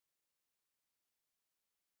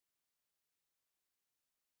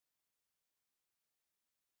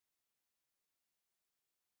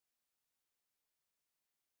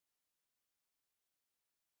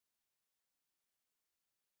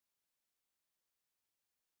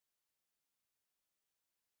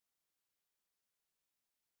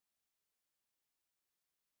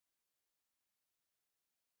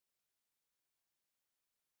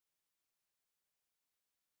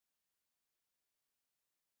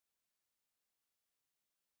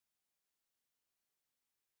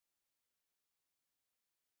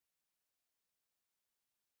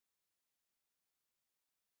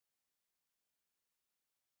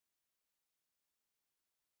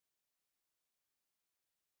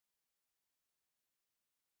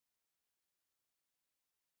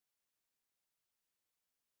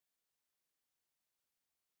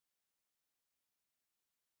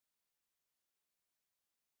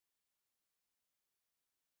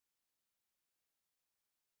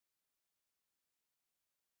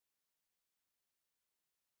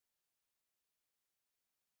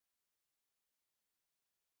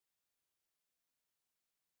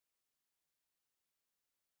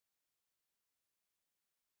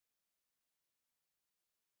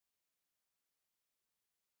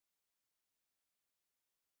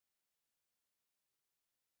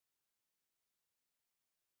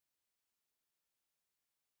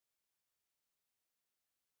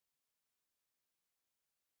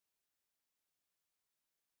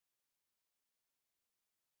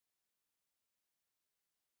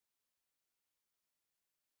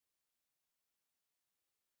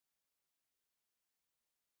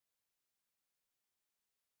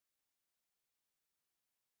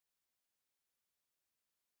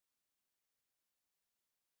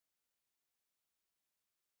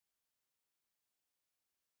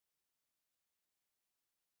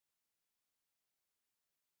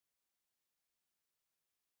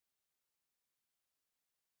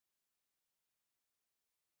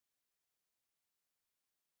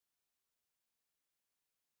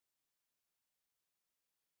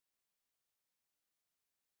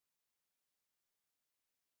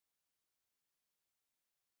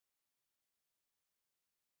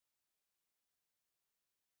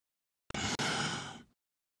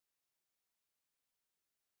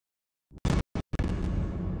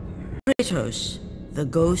Kratos, the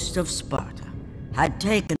ghost of Sparta, had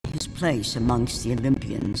taken his place amongst the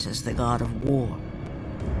Olympians as the god of war.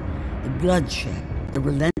 The bloodshed, the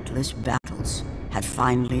relentless battles, had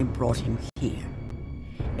finally brought him here.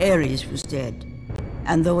 Ares was dead,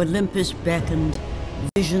 and though Olympus beckoned,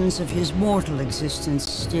 visions of his mortal existence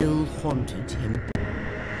still haunted him.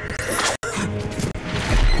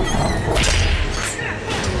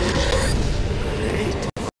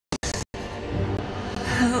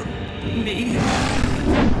 Help me.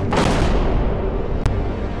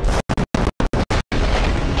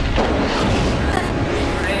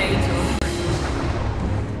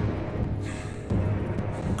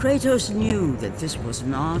 Kratos knew that this was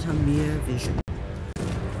not a mere vision,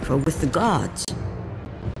 for with the gods,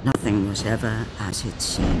 nothing was ever as it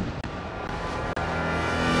seemed.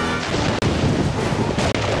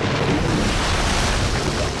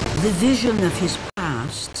 The vision of his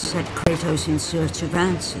past set Kratos in search of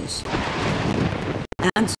answers.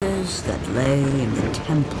 Answers that lay in the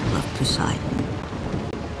temple of Poseidon,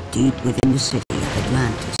 deep within the city of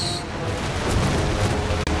Atlantis.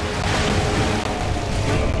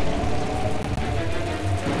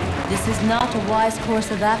 This is not a wise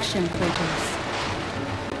course of action, Kratos.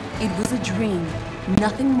 It was a dream,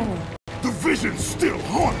 nothing more. The visions still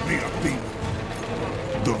haunt me, Athena.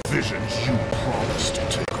 The visions you promised to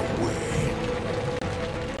take away.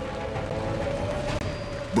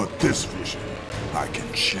 But this vision, I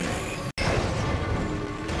can change.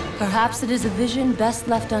 Perhaps it is a vision best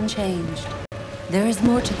left unchanged. There is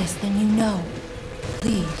more to this than you know.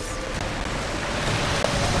 Please.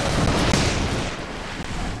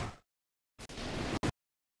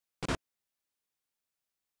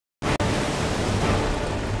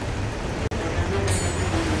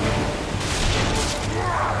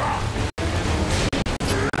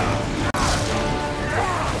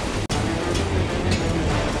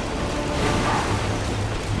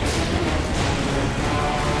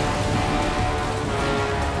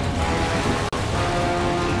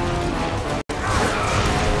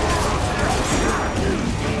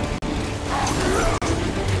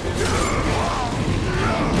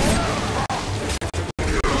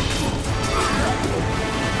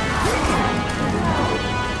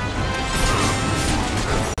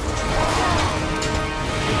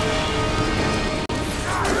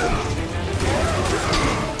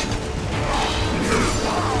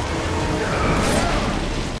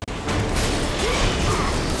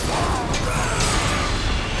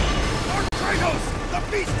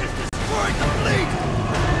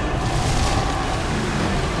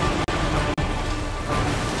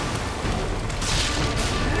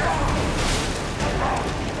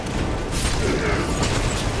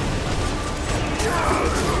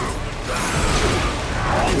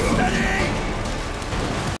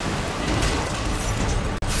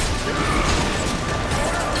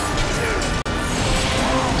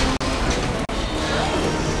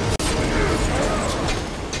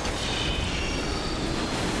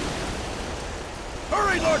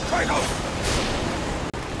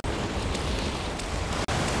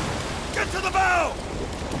 Get to the bow!